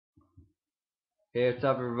Hey, what's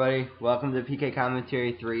up, everybody? Welcome to PK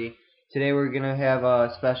Commentary 3. Today we're going to have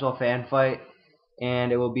a special fan fight,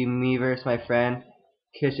 and it will be me versus my friend,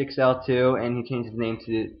 KishXL2, and he changed his name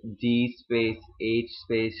to D space H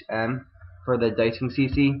space M for the Dicing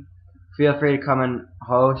CC. Feel free to come and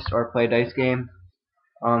host or play dice game.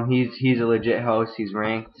 He's a legit host. He's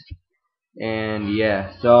ranked, and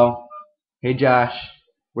yeah. So, hey Josh,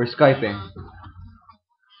 we're Skyping.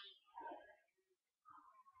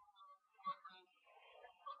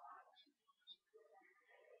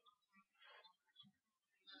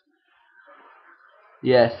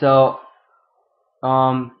 Yeah. So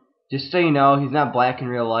Um, just so you know, he's not black in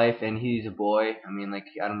real life, and he's a boy. I mean, like,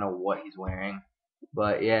 I don't know what he's wearing,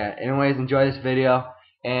 but yeah. Anyways, enjoy this video,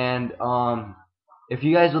 and if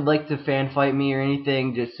you guys would like to fan fight me or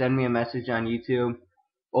anything, just send me a message on YouTube,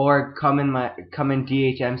 or come in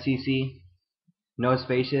DHMCC, no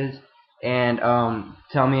spaces, and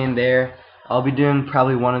tell me in there. I'll be doing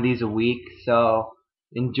probably one of these a week, so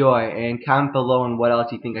enjoy, and comment below on what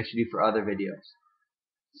else you think I should do for other videos.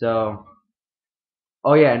 So.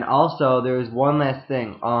 Oh yeah, and also there's one last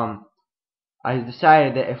thing. I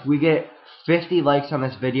decided that if we get 50 likes on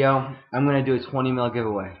this video, I'm gonna do a 20 mil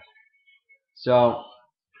giveaway. So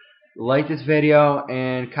like this video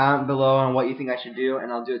and comment below on what you think I should do,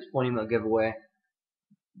 and I'll do a 20 mil giveaway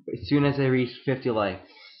as soon as I reach 50 likes.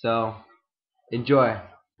 So enjoy.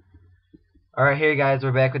 All right, here guys,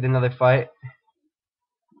 we're back with another fight.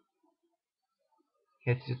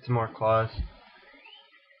 Hits some more claws.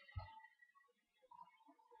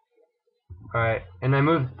 All right, and I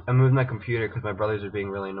moved my computer because my brothers are being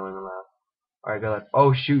really annoying and loud. All right, go left.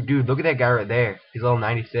 Oh shoot, dude, look at that guy right there. He's level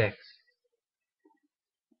 96.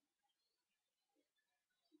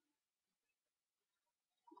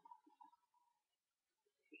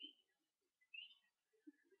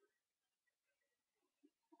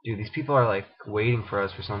 Dude, these people are like waiting for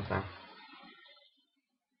us for something.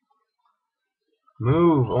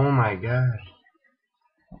 Move! Oh my god.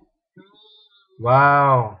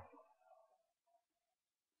 Wow.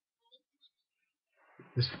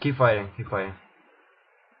 Just keep fighting, keep fighting.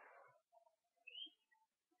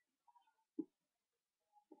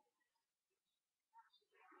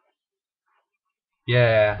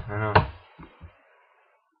 Yeah, I know.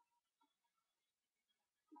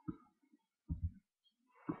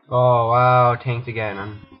 Oh wow, tanked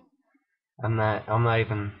again. I'm not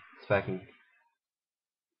even expecting.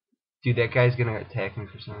 Dude, that guy's gonna attack me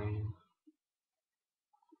for some reason.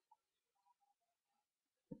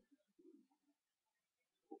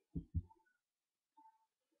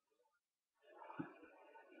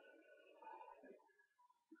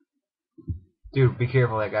 Dude, be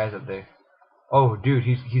careful, that guy's up there. Oh dude,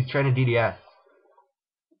 he's trying to DDS.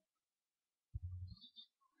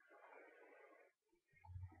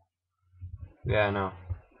 Yeah, I know.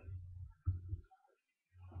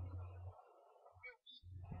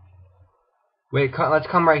 Wait, let's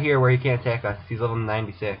come right here where he can't attack us. He's level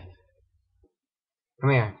 96. Come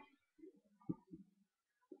here.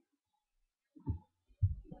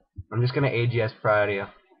 I'm just gonna AGS prior you.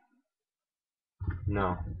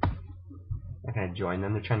 No. I'm not gonna join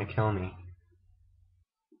them, they're trying to kill me.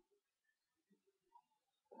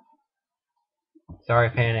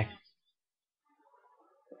 Sorry, Panic.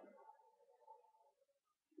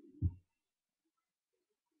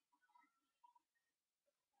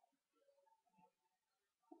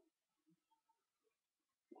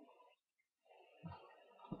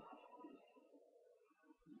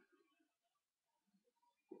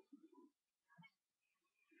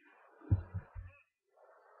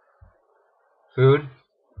 Food?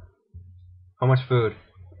 How much food?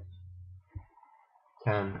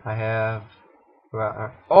 10. I have...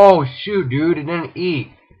 Oh, shoot, dude. It didn't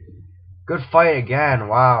eat. Good fight again.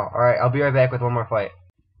 Wow. Alright, I'll be right back with one more fight.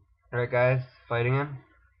 Alright, guys. Fighting him.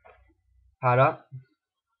 Hot up.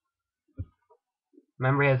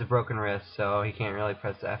 Remember, he has a broken wrist, so he can't really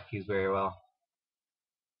press the F keys very well.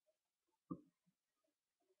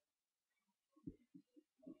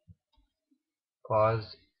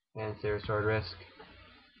 Claws. And Sarah Sword Risk.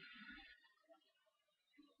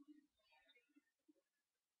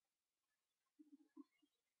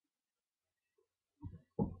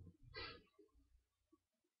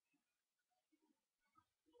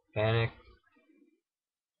 Panic.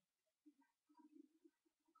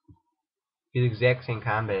 He's exact same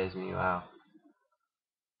combat as me. Wow.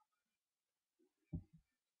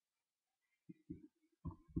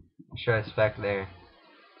 Should I spec there?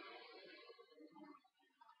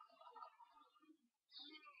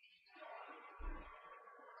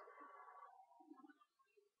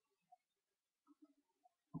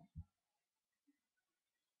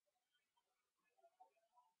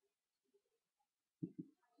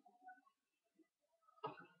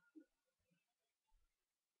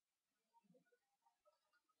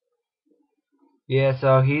 Yeah,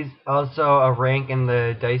 so he's also a rank in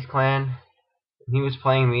the Dice Clan. He was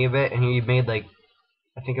playing me a bit, and he made like,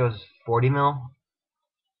 I think it was 40 mil?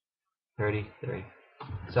 30, 30.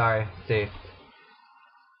 Sorry, safe.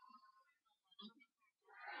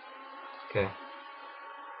 Okay.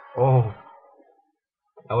 Oh,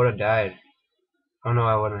 I would have died. Oh no,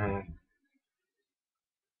 I wouldn't have.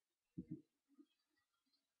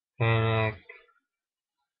 Panic.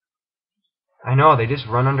 I know, they just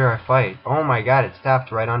run under our fight. Oh my god, it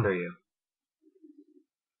stopped right under you.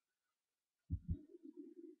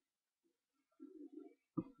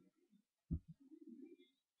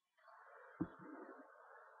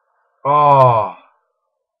 Oh,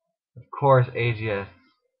 of course, AGS.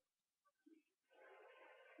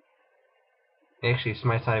 Actually,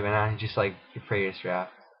 Smite's not even on, he's just like your previous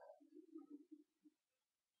draft.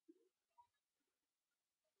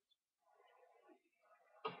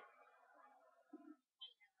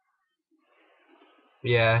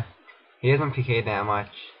 Yeah, he hasn't PK'd that much.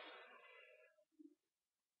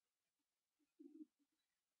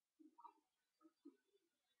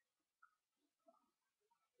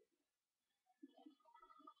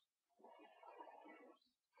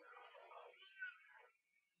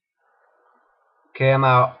 Okay, I'm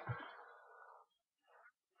out.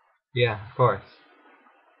 Yeah, of course.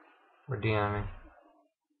 We're DMing.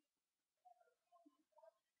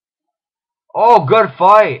 Oh, good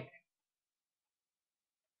fight!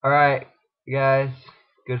 Alright, guys.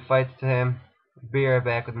 Good fights to him. Be right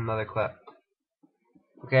back with another clip.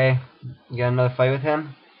 Okay, you got another fight with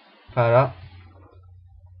him? Fire up.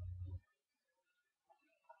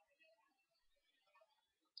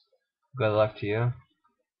 Good luck to you.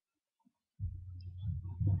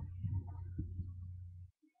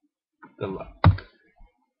 Good luck.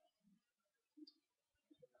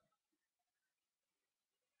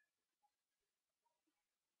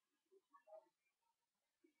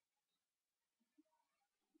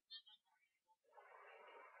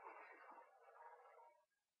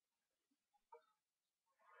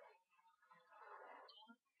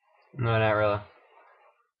 No, not really.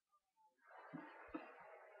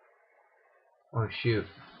 Oh, shoot.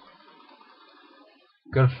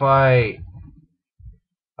 Good fight.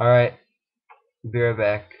 Alright, be right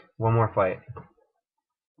back. One more fight.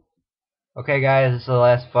 Okay, guys, this is the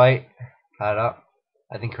last fight. Pot up.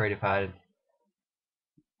 I think Creative potted.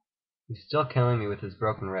 He's still killing me with his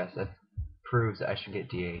broken wrist. That proves that I should get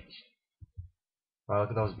DH. Wow, look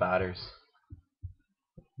at those batters.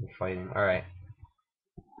 They're fighting. Alright.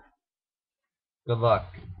 Good luck.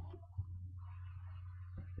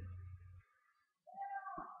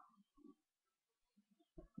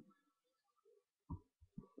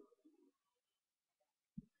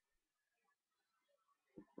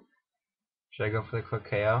 Should I go for the quick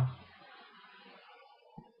KO?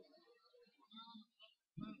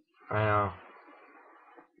 I know.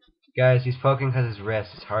 Guys, he's poking because his wrist.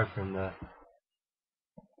 It's hard for him to...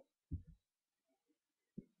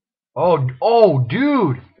 Oh,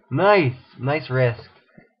 dude! Nice! Nice risk.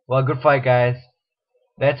 Well, good fight, guys.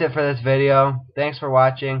 That's it for this video. Thanks for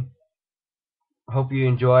watching. Hope you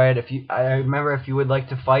enjoyed. I remember, if you would like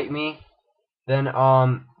to fight me, then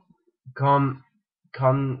come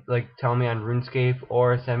like tell me on RuneScape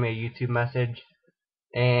or send me a YouTube message.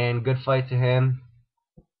 And good fight to him.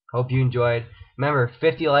 Hope you enjoyed. Remember,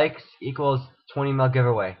 50 likes equals 20 mil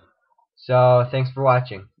giveaway. So thanks for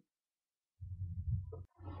watching.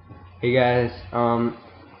 Hey guys,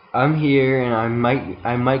 I'm here and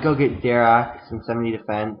I might go get Darok some 70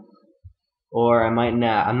 defense, or I might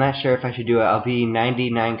not. I'm not sure if I should do it. I'll be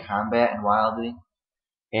 99 combat and wildly,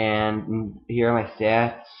 and here are my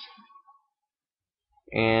stats.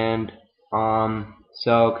 And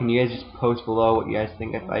so can you guys just post below what you guys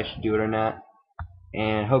think, if I should do it or not?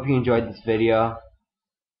 And hope you enjoyed this video.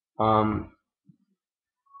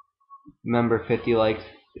 Remember, 50 likes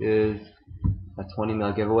is a 20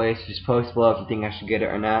 mil giveaway, so just post below if you think I should get it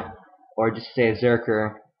or not, or just say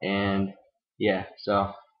Zerker, and yeah,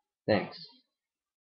 so thanks.